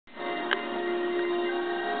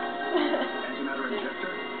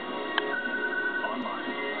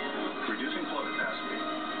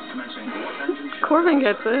Korben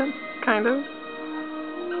gets it, kind of. I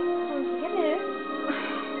get it.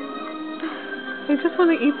 I just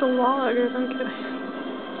want to eat the log, or I'm kidding.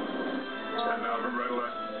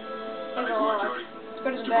 Go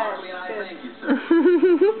to bed.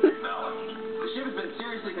 The ship has been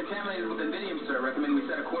seriously contaminated with vanadium, sir. Recommend we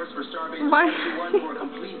set a course for Starbase Why? 121 for a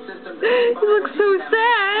complete system. You look so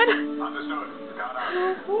sad.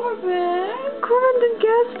 Korben. Korben, did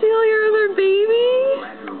Gaz steal your other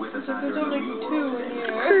baby? There's only 2 in here.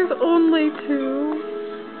 There's only 2.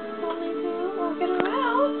 Only 2? Well, get him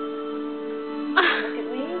out. Look at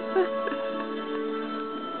me.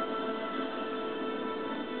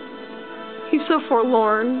 He's so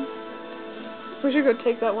forlorn. We should go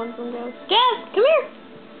take that one from Gaz. Gaz, come here!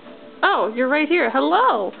 Oh, you're right here.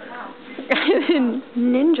 Hello! Wow.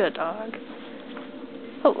 Ninja dog.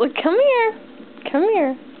 Oh, look, come here. Come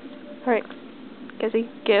here. Alright. Gazzy,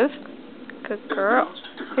 give. Good girl.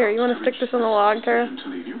 Here, you want to stick this in the log, Tara?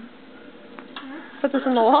 Put this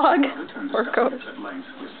in the log. Or go.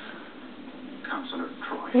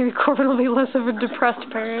 Maybe Korben will be less of a depressed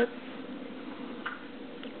parent.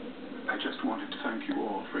 I just wanted to thank you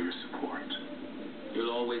all for your support.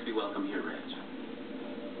 You'll always be welcome here, Reg.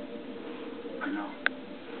 I know.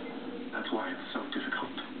 That's why it's so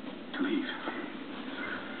difficult to leave.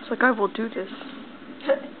 It's like, I will do this.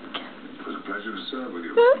 It was a pleasure to serve with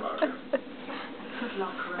you, Mr. Barker.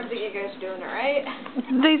 I think you guys are doing it right.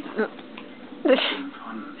 They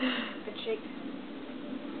Good shake.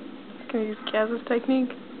 Can I use Gaz's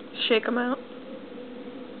technique? Shake them out.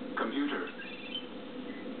 Computer.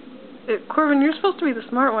 Korben, you're supposed to be the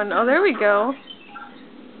smart one. Oh, there we go.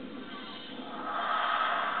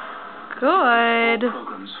 Good. All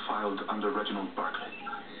programs filed under Reginald Barclay.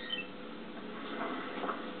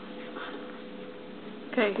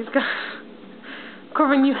 Okay, he's got.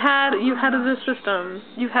 Korben, you had the system.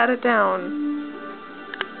 You had it down.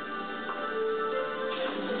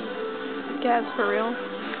 Gaz, for real.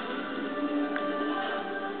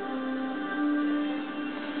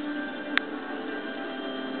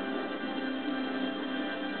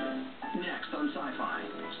 Next on Sci-Fi,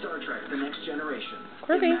 Star Trek: The Next Generation.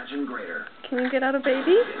 Korben, Imagine greater. can you get out a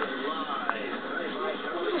baby?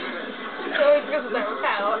 Always goes with our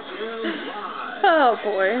pouch. Oh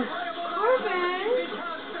boy. Korben.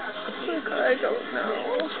 I don't know.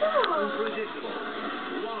 Unpredictable.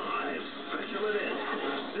 Live. Special event.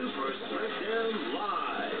 Super Smackdown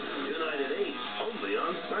Live. Tonight at 8. Only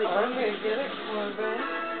on Sci-Fi. I'm gonna get it, Korben.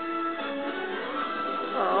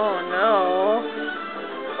 Oh no.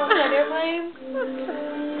 What's that airplane?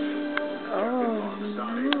 Oh no.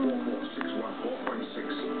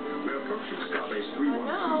 We're approaching Starbase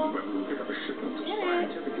 312, where we will pick up a shipment of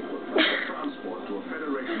scientific equipment for transport to a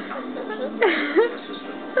Federation outpost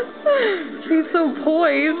system. He's so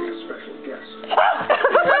poised. A special guest.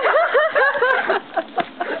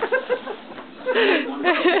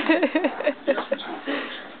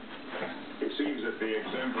 It seems that the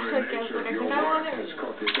exemplary nature of your work has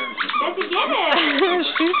caught the attention. Get it!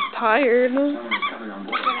 She's tired. Someone is coming on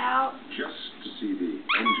board Get out. just to see the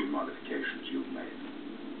engine modifications you've made.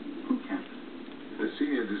 Who can? The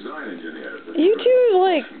senior design engineer. You two,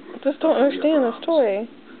 like, just don't understand this toy.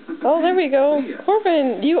 Oh, there we go.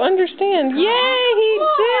 Korben, you understand. Yay, he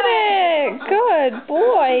did it! Good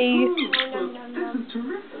boy. This is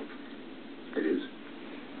terrific. It is.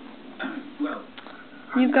 Well,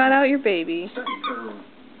 You got out your baby. studied her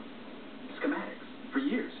schematics for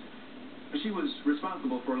years. She was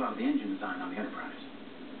responsible for a lot of the engine design on the Enterprise.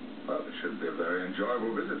 Well, it should be a very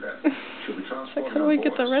enjoyable visit then. She'll be It's transported like, how do I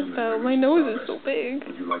get the red belt? My nose is so big.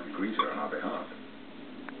 Would you like to greet her on our behalf?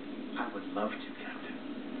 I would love to.